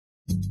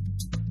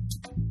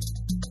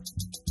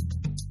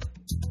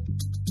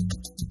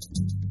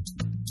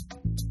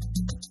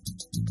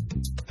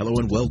Hello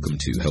and welcome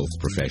to Health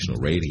Professional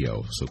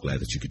Radio. So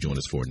glad that you could join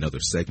us for another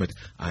segment.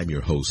 I'm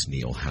your host,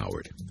 Neil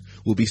Howard.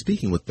 We'll be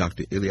speaking with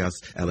Dr. Ilias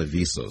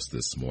Alivisos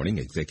this morning,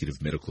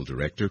 Executive Medical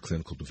Director,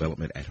 Clinical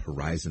Development at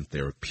Horizon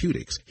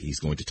Therapeutics. He's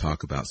going to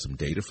talk about some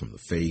data from the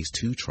Phase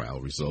 2 trial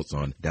results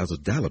on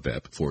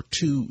Dazodalibep for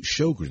 2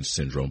 Sjögren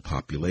syndrome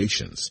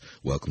populations.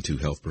 Welcome to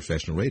Health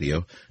Professional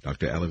Radio,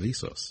 Dr.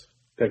 Alivisos.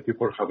 Thank you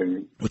for having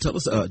me. Well, tell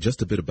us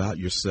just a bit about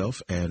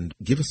yourself and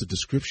give us a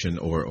description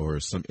or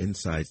some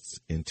insights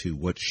into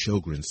what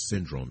Sjögren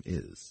syndrome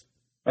is.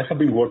 I have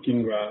been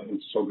working in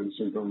Sjögren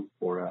syndrome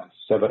for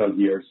several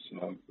years.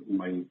 In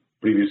my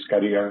previous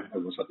career, I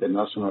was at the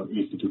National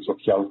Institutes of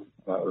Health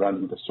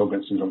running the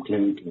Sjögren syndrome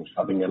clinic and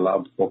having a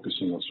lab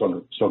focusing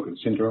on Sjögren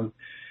syndrome.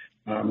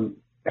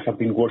 I have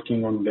been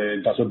working on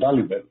the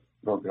Dazodalibep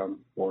program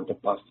for the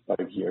past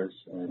 5 years,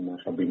 and I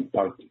have been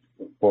part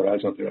of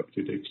Horizon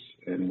Therapeutics,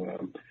 and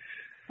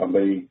I'm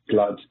very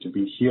glad to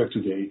be here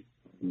today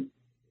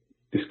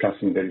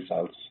discussing the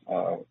results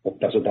of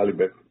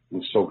Dazodalibep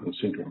with Sjögren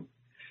syndrome.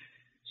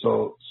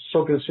 So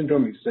Sjögren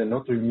syndrome is an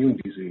autoimmune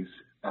disease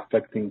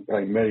affecting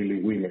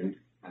primarily women.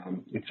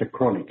 It's a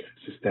chronic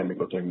systemic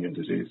autoimmune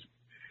disease.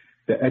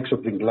 The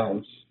exocrine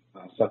glands,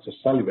 such as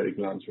salivary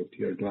glands or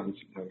tear glands,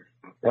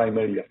 are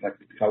primarily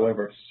affected.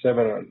 However,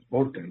 several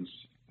organs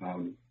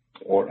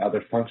or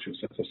other functions,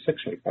 such as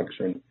sexual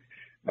function,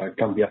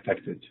 can be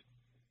affected.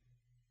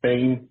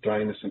 Pain,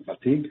 dryness, and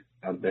fatigue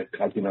are the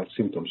cardinal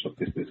symptoms of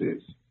this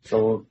disease.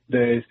 So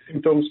the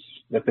symptoms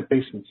that the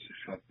patients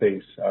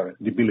face are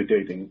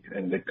debilitating,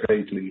 and they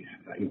greatly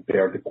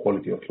impair the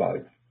quality of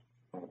life.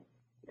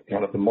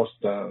 One of the most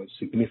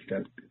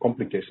significant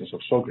complications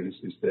of Sjögren's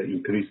is the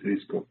increased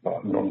risk of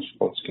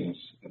non-Hodgkin's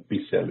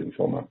B-cell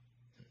lymphoma,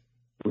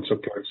 which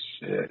occurs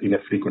in a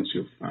frequency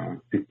of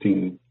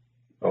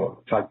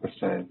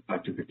 5%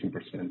 up to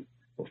 15%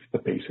 of the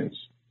patients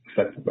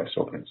affected by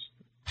Sjögren's.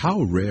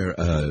 How rare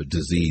a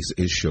disease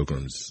is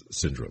Sjögren's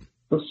syndrome?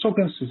 So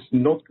Sjögren's is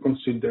not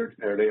considered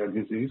a rare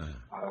disease.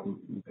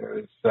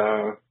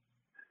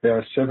 There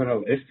are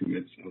several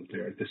estimates out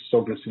there. The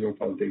Sjögren Syndrome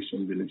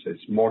Foundation believes there's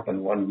more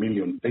than 1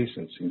 million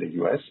patients in the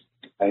U.S.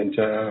 And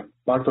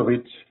part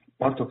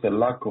of the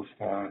lack of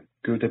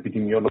good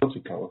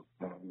epidemiological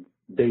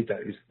data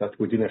is that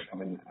we didn't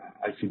have an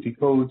ICD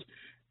code,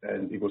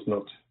 and it was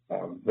not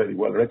very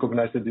well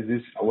recognized, the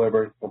disease.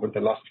 However, over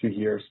the last few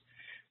years,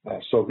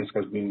 Sjögren's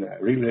has been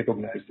really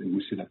recognized, and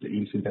we see that the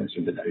incidence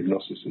and the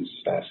diagnosis is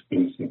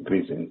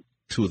increasing.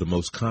 2 of the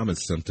most common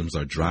symptoms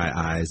are dry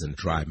eyes and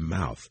dry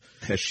mouth.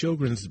 Has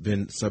Sjögren's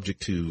been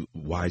subject to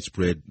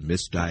widespread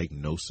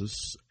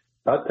misdiagnosis?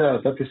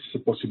 That is a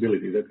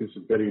possibility. That is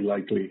very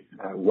likely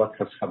what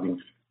has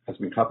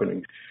been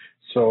happening.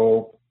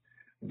 So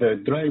the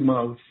dry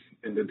mouth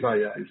and the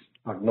dry eyes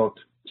are not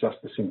just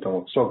a symptom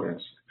of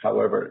Sjögren's.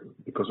 However,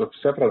 because of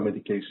several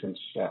medications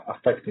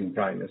affecting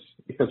dryness,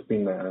 it has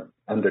been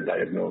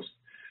underdiagnosed.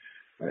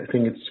 I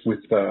think it's with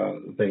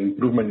the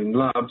improvement in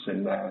labs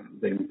and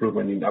the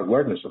improvement in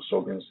awareness of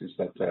Sjögren's is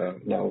that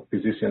now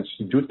physicians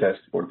do test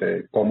for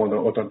the common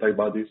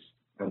autoantibodies,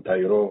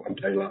 anti-Ro,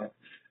 anti-La,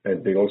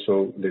 and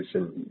there's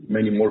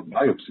many more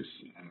biopsies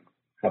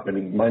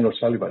happening, minor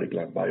salivary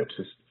gland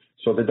biopsies.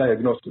 So the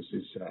diagnosis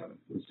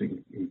is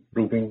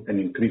improving and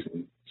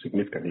increasing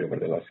significantly over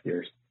the last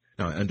years.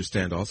 Now, I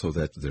understand also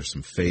that there's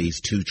some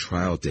Phase 2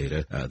 trial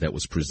data that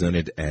was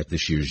presented at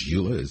this year's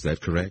EULA. Is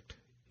that correct?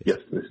 Yes,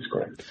 this is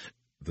correct.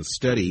 The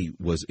study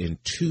was in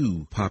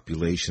 2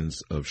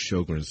 populations of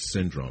Sjögren's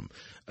syndrome.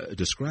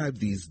 Describe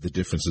the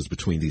differences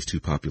between these 2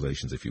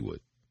 populations, if you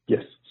would.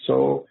 Yes.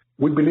 So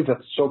we believe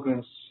that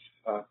Sjögren's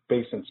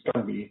patients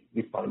can be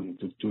defined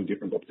into 2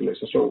 different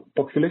populations. So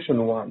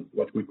population 1,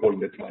 what we call in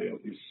the trial,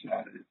 is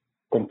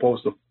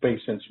composed of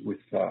patients with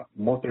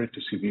moderate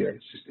to severe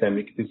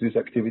systemic disease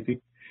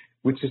activity,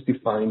 which is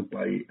defined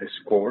by a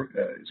score.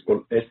 It's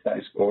called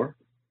ESTA score,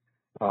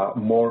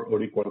 more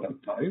or equal than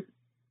 5.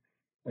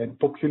 And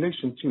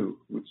population 2,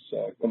 which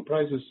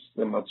comprises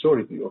the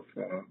majority of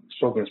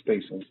Sjögren's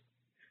patients,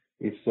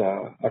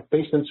 are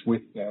patients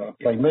with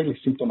primarily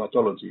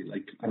symptomatology,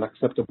 like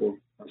unacceptable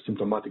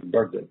symptomatic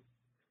burden,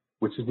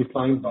 which is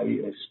defined by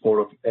a score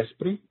of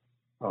ESPRI,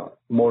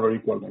 more or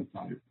equal than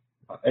 5.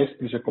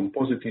 ESPRI is a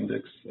composite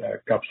index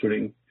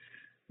capturing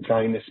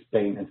dryness,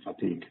 pain, and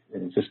fatigue,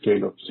 and it's a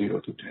scale of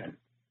 0 to 10.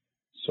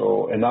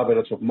 So an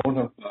average of more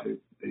than 5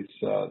 is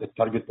the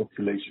target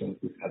population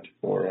we had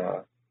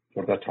for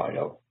that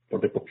trial, for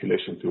the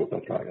population 2 of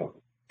that trial.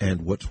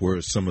 And what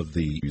were some of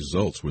the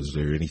results? Was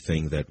there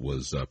anything that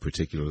was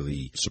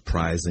particularly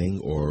surprising,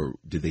 or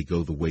did they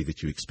go the way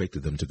that you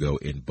expected them to go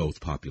in both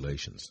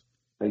populations?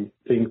 I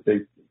think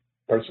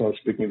personally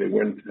speaking, they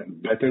went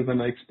better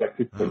than I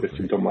expected for the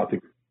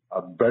symptomatic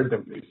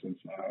burden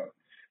patients.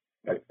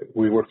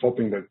 We were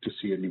hoping to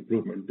see an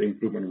improvement. The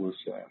improvement was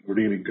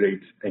really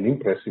great and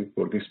impressive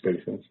for these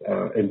patients.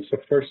 And it's the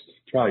first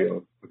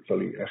trial,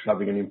 actually,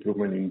 having an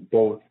improvement in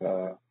both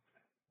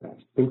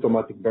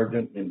symptomatic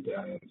burden and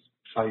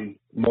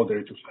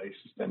moderate to high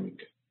systemic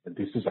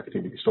disease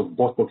activity. So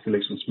both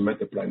populations met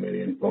the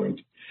primary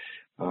endpoint.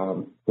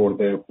 For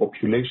the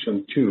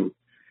population 2,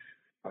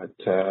 at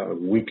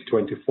week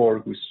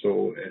 24, we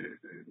saw a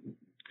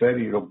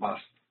very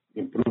robust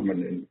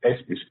improvement in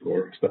SP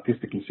score,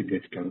 statistically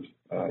significant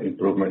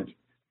improvement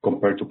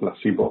compared to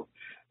placebo.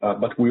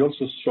 But we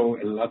also saw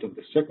a lot of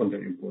the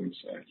secondary endpoints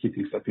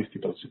hitting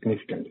statistical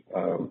significant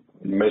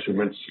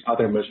measurements,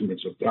 other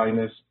measurements of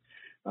dryness,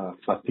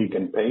 fatigue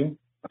and pain,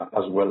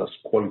 as well as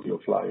quality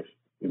of life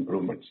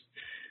improvements.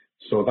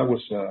 So that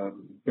was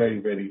very,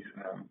 very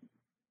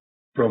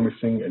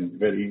promising and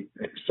very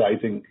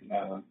exciting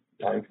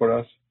time for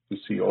us to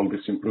see all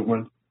this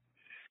improvement.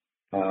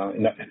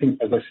 And I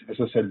think, as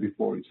I said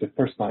before, it's the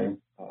first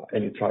time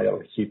any trial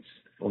hits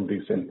on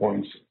these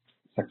endpoints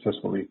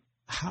successfully.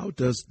 How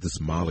does this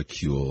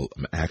molecule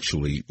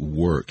actually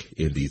work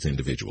in these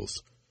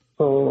individuals?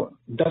 So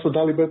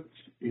Dazodalibep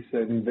is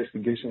an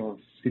investigational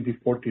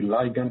CD40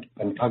 ligand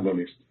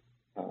antagonist.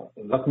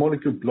 That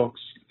molecule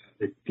blocks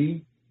the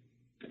T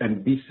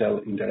and B cell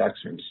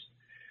interactions.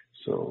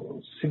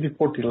 So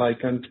CD40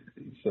 ligand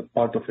is a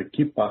part of a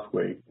key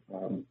pathway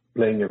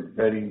playing a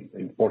very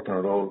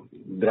important role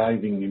in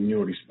driving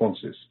immune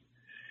responses.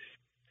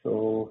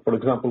 So, for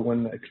example,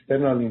 when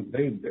external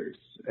invaders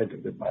enter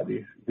the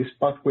body, this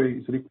pathway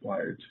is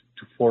required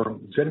to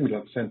form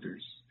germinal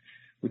centers,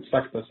 which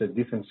act as a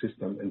defense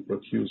system and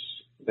produce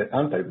the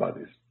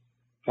antibodies.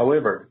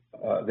 However,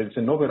 there is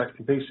an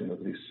overactivation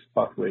of this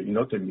pathway in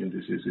autoimmune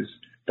diseases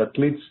that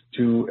leads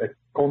to a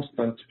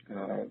constant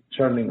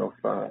churning of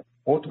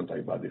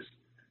autoantibodies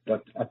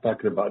that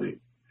attack the body.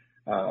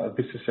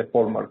 This is a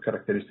hallmark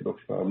characteristic of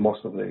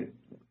most of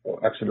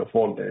of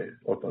all the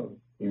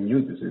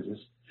autoimmune diseases,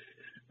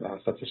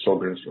 such as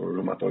Sjögren's or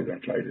rheumatoid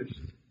arthritis.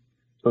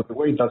 So the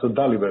way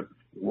Dazodalibep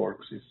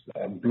works is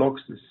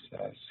blocks this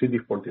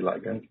CD40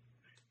 ligand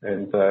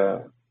and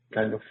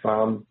kind of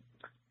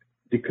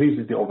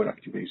decreases the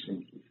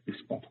overactivation of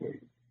this pathway,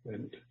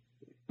 and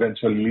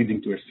eventually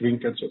leading to a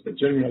shrinkage of the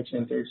germinal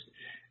centers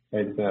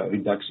and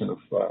reduction of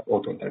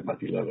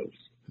autoantibody levels.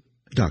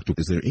 Doctor,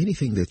 is there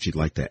anything that you'd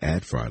like to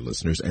add for our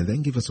listeners, and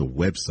then give us a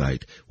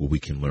website where we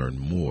can learn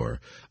more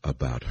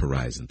about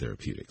Horizon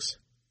Therapeutics?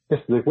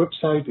 Yes, the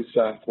website is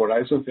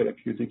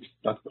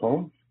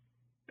horizontherapeutics.com,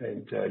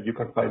 and you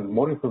can find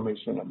more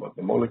information about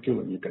the molecule,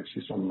 and you can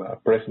see some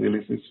press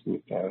releases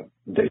with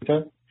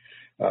data,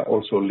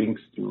 also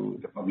links to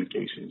the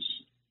publications.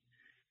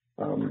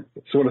 So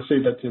I want to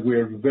say that we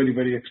are very,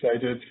 very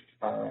excited,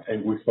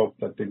 and we hope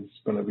that there's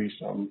going to be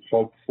some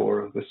hope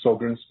for the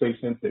Sjögren's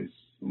patients. There's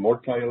more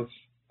trials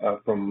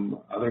from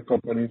other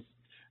companies,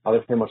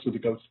 other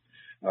pharmaceuticals.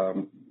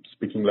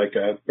 Speaking like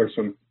a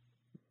person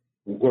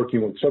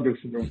working on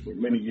Sjögren's syndrome for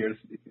many years,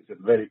 it is a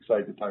very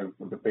exciting time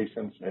for the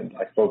patients, and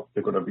I hope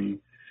there are going to be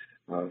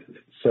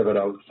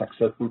several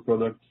successful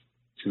products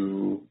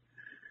to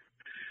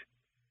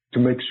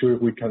make sure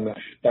we can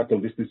tackle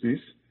this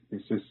disease.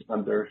 This is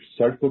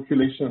underserved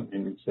population,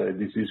 and it's a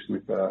disease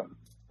with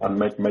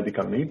unmet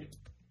medical need,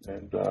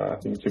 and I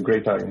think it's a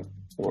great time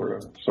for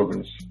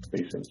Sjögren's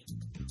patients.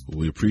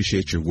 We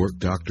appreciate your work,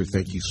 Doctor.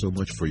 Thank you so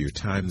much for your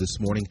time this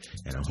morning,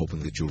 and I'm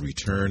hoping that you'll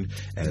return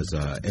as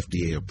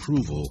FDA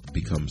approval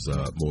becomes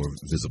more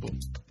visible.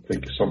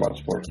 Thank you so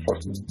much for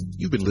hosting.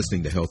 You've been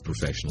listening to Health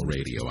Professional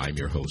Radio. I'm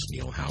your host,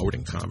 Neil Howard,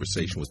 in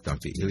conversation with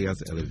Dr.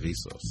 Ilias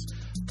Elevisos.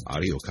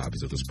 Audio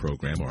copies of this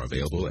program are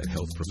available at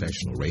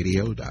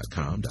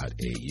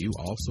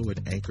healthprofessionalradio.com.au, also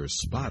at Anchor,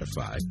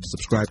 Spotify.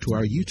 Subscribe to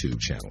our YouTube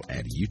channel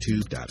at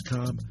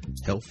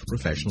youtube.com/Health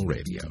Professional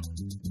Radio.